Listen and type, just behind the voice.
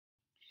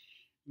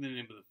In the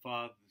name of the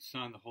Father, the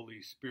Son, the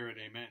Holy Spirit,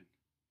 amen.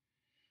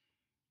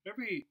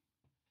 Every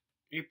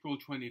April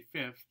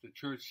 25th, the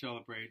Church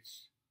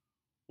celebrates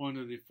one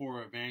of the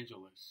four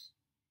evangelists,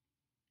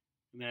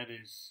 and that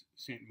is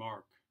St.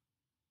 Mark.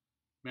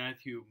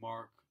 Matthew,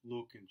 Mark,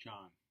 Luke, and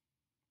John.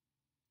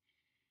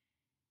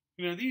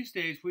 These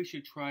days we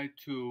should try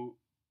to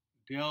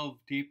delve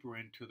deeper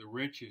into the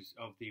riches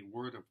of the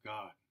Word of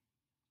God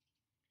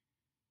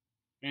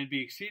and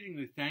be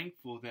exceedingly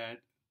thankful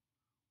that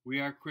we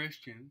are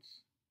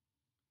Christians,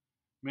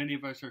 many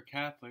of us are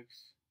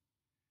Catholics,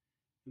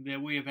 and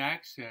that we have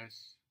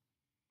access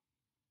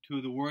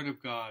to the Word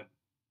of God,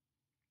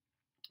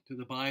 to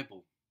the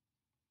Bible,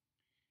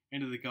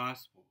 and to the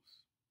Gospels.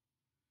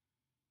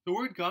 The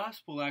word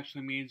gospel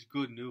actually means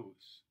good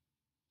news.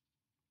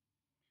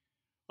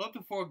 Of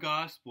the four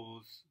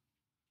Gospels,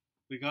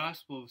 the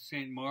Gospel of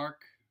St.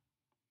 Mark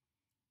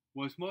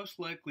was most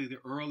likely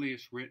the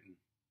earliest written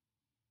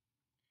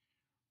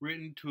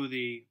to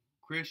the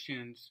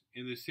Christians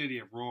in the city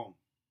of Rome.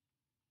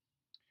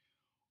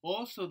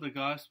 Also, the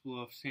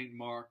Gospel of St.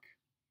 Mark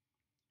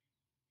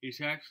is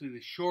actually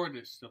the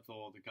shortest of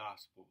all the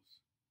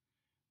Gospels.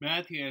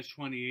 Matthew has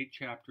 28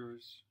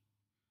 chapters,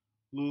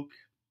 Luke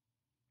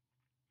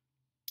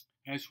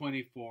has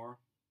 24,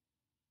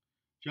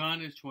 John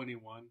has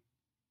 21,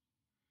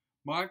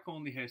 Mark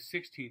only has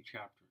 16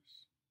 chapters.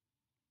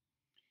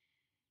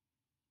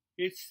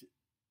 It's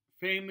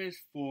famous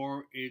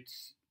for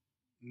its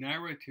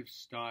narrative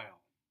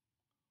style,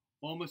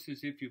 almost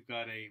as if you've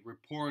got a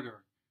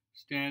reporter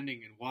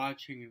standing and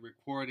watching and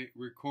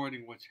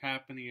recording what's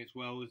happening, as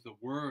well as the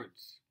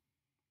words.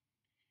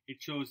 It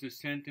shows the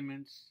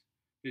sentiments,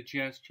 the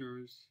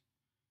gestures,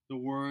 the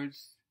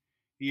words,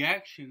 the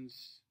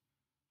actions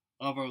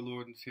of our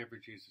Lord and Savior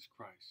Jesus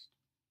Christ.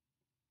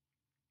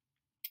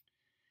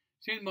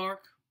 St.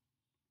 Mark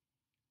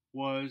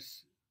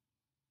was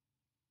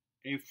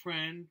a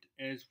friend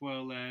as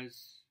well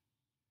as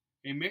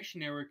a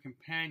missionary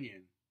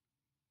companion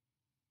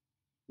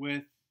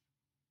with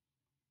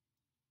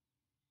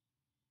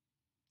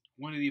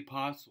one of the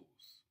apostles.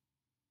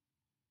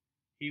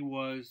 He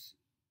was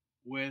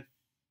with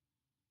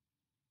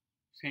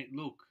St.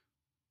 Luke.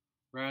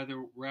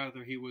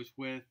 Rather he was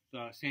with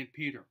St.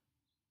 Peter.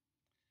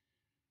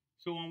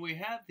 So when we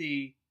have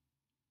the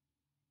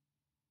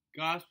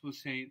Gospel of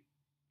St.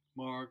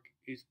 Mark,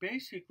 it's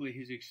basically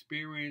his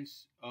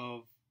experience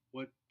of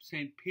what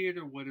St.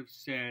 Peter would have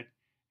said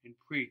and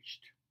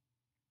preached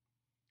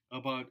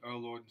about our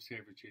Lord and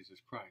Savior Jesus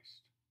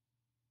Christ.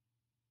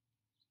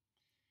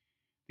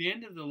 The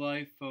end of the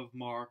life of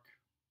Mark,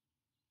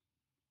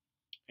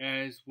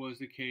 as was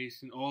the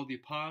case in all the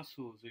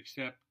apostles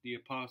except the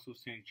apostle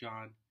St.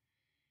 John,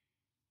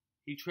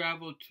 he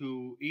traveled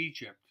to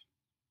Egypt.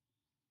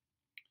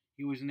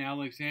 He was in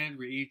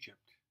Alexandria, Egypt.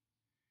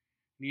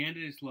 And he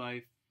ended his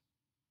life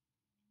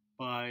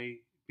by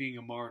being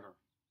a martyr.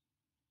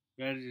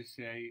 That is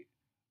to say,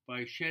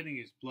 by shedding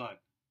his blood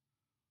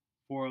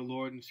for our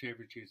Lord and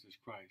Savior Jesus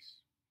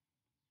Christ.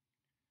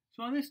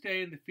 So on this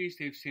day, in the feast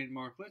day of St.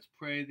 Mark, let's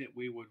pray that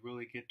we would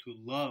really get to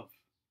love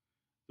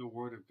the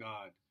Word of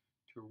God,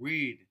 to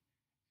read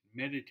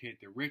and meditate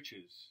the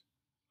riches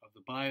of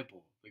the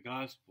Bible, the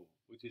Gospel,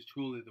 which is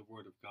truly the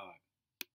Word of God.